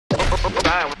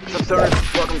Hi, what's up,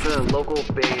 stoners? Welcome to the local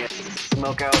band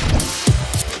Smokeout.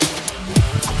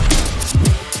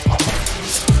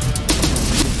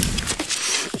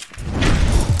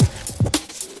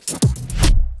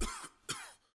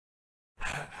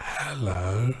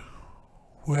 Hello,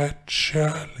 we're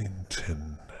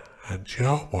Churlington, and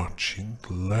you're watching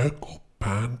the local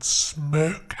band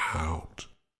Smokeout.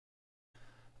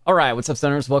 Alright, what's up,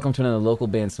 stoners? Welcome to another local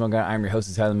band Smokeout. I'm your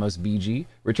host, Tyler the Most BG.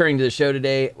 Returning to the show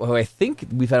today, who I think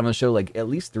we've had on the show like at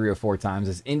least 3 or 4 times,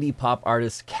 is indie pop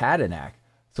artist Katanak.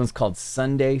 This one's called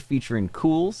Sunday, featuring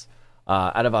Cools.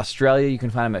 Out of Australia, you can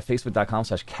find him at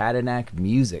facebook.com/Katanak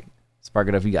Music. Spark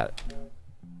it up if you got it.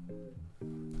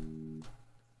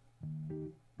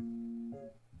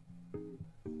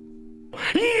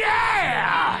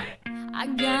 Yeah! I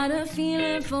got a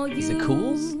feeling for you. Is it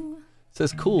Cools? It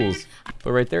says Cools,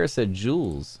 but right there it said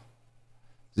Jules.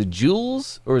 Is it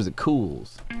Jules or is it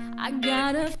Cools? I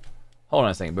got a Hold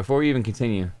on a second, before we even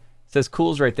continue. It says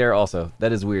Cools right there also.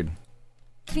 That is weird.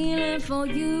 feeling for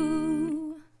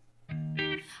you.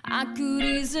 I could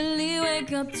easily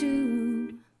wake up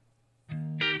to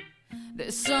the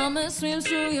summer swims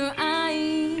through your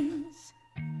eyes.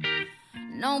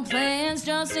 No plans,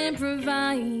 just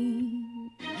improvise.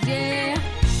 Yeah,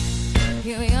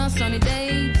 here we are, sunny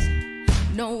days.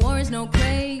 No worries, no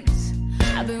craze.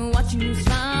 I've been watching you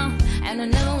smile, and I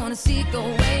never wanna see it go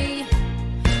away.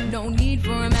 No need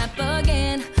for a map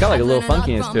again. Got like a little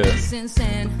funkiness to it.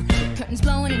 it. Curtains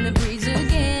blowing in the breeze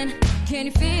again. Can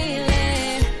you feel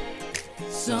it?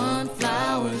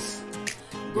 Sunflowers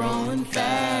growing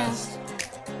fast.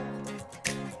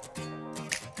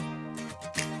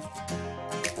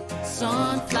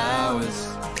 Sunflowers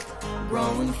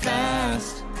growing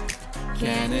fast.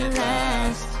 Can it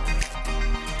last?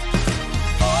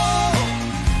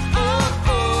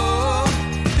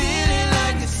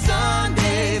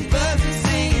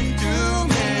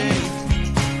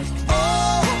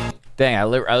 Dang, I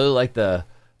really like the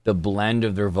blend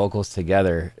of their vocals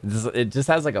together. It just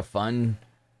has like a fun,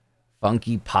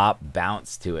 funky pop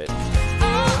bounce to it.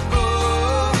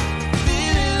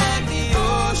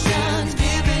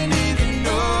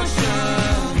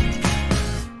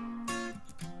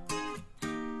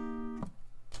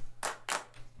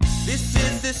 This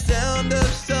is the sound of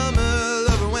summer,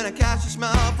 love her when I catch a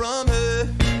smile from her.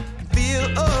 Feel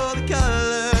all the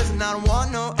colors and I don't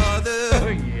want no other. Oh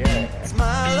yeah.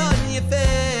 Smile on your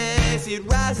face, it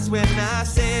rises when I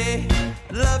say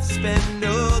love to spend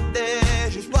all day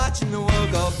just watching the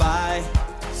world go by.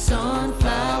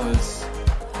 Sunflowers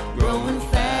growing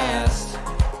fast.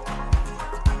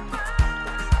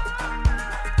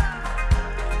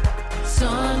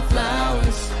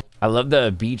 Sunflowers. I love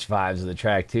the beach vibes of the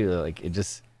track too. Like it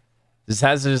just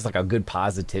has just like a good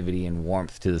positivity and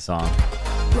warmth to the song.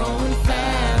 Growing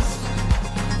fast.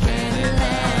 Can it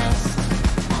last?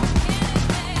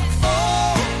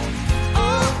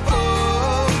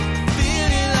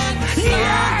 Feeling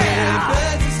like the sun,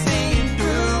 birds are singing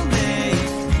through me.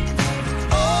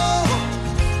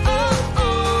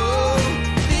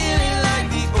 Feeling like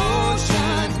the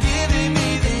ocean, giving me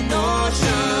the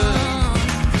notion.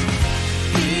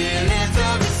 Feelings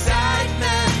of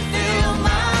excitement fill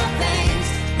my veins.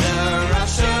 The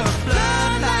rush of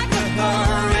blood like a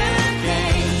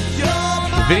hurricane.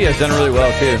 The video's done really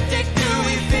well too. Do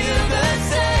we feel the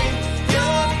same?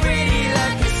 You're pretty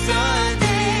like a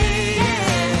Sunday.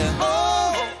 Yeah.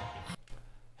 Oh.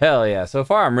 Hell yeah! So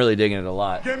far, I'm really digging it a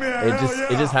lot.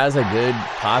 It just has a good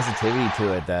positivity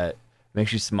to it that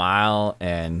makes you smile,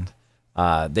 and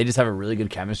they just have a really good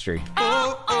chemistry.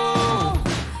 Oh, oh,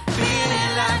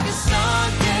 feeling like a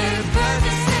Sunday, birds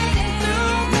are singing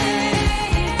through me.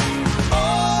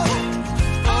 Oh,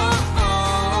 oh,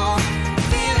 oh,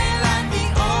 feeling like the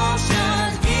ocean,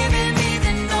 giving me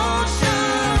the notion.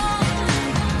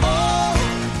 Oh,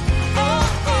 oh,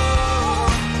 oh,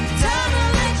 time to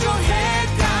let your head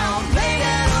down, play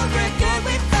that old record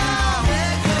we found.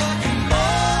 Oh,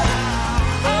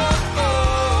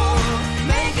 oh,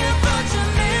 make a bunch of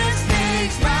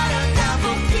mistakes, write them down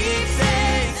for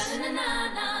keepsakes.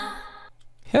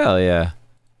 Hell yeah!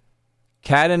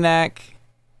 Katanak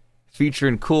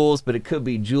featuring Cools, but it could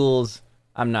be Jules.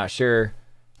 I'm not sure.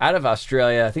 Out of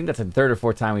Australia, I think that's the 3rd or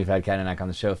 4th time we've had Katanak on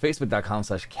the show.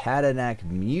 Facebook.com/Katanak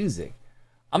Music.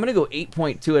 I'm gonna go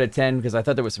 8.2 out of 10 because I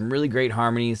thought there was some really great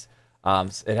harmonies.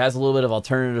 It has a little bit of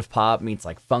alternative pop meets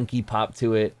like funky pop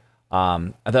to it.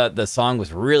 I thought the song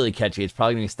was really catchy. It's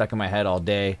probably gonna be stuck in my head all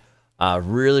day.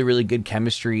 Really, really good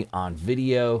chemistry on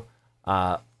video.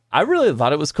 I really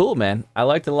thought it was cool, man. I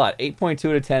liked it a lot. 8.2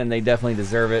 out of 10, and they definitely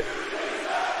deserve it.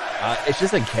 It's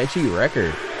just a catchy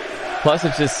record. Plus,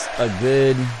 it's just a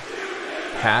good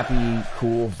happy,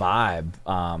 cool vibe.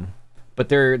 But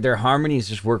their harmonies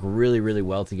just work really, really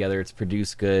well together. It's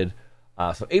produced good.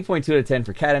 So 8.2 out of 10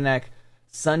 for Katanak.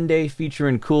 Sunday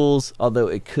featuring Cools, although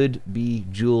it could be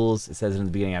Jules. It says it in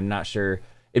the beginning. I'm not sure.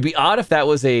 It'd be odd if that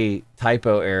was a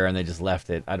typo error and they just left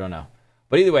it. I don't know.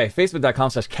 But either way,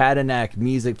 facebook.com/Katanak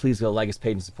Music. Please go like his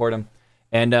page and support him.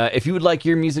 And if you would like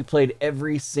your music played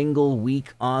every single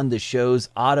week on the shows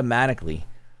automatically,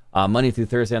 Monday through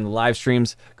Thursday on the live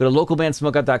streams, go to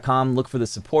localbandsmokeout.com, look for the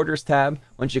supporters tab.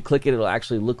 Once you click it, it'll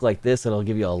actually look like this. It'll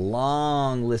give you a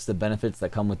long list of benefits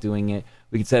that come with doing it.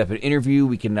 We can set up an interview.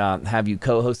 We can have you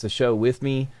co-host a show with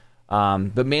me.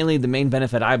 But mainly the main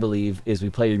benefit, I believe, is we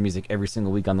play your music every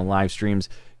single week on the live streams.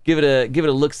 Give it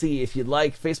a look-see if you'd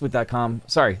like.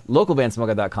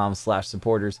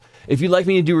 localbandsmokeout.com/supporters. If you'd like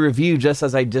me to do a review just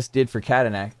as I just did for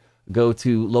Katanak, go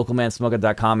to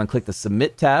localbandsmokeout.com and click the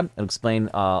submit tab. It'll explain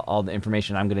all the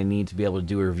information I'm going to need to be able to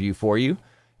do a review for you.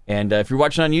 And if you're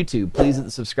watching on YouTube, please hit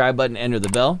the subscribe button, enter the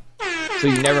bell, so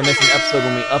you never miss an episode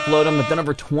when we upload them. We've done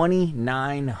over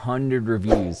 2,900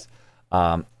 reviews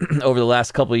over the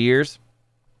last couple of years.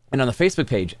 And on the Facebook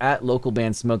page, at Local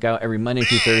Band Smokeout, every Monday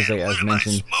through Thursday, as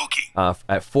mentioned,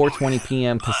 at 4:20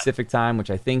 p.m. Pacific time, which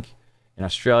I think in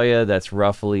Australia, that's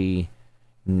roughly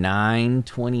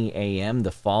 9:20 a.m.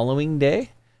 the following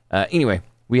day. Anyway,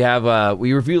 we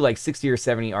review like 60 or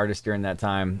 70 artists during that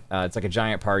time. It's like a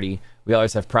giant party. We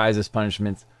always have prizes,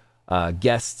 punishments,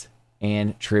 guests,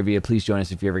 and trivia. Please join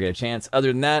us if you ever get a chance.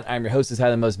 Other than that, I'm your host, How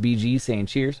the Most BG, saying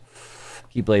cheers.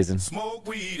 Keep blazing. Smoke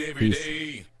weed every Peace.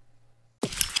 day.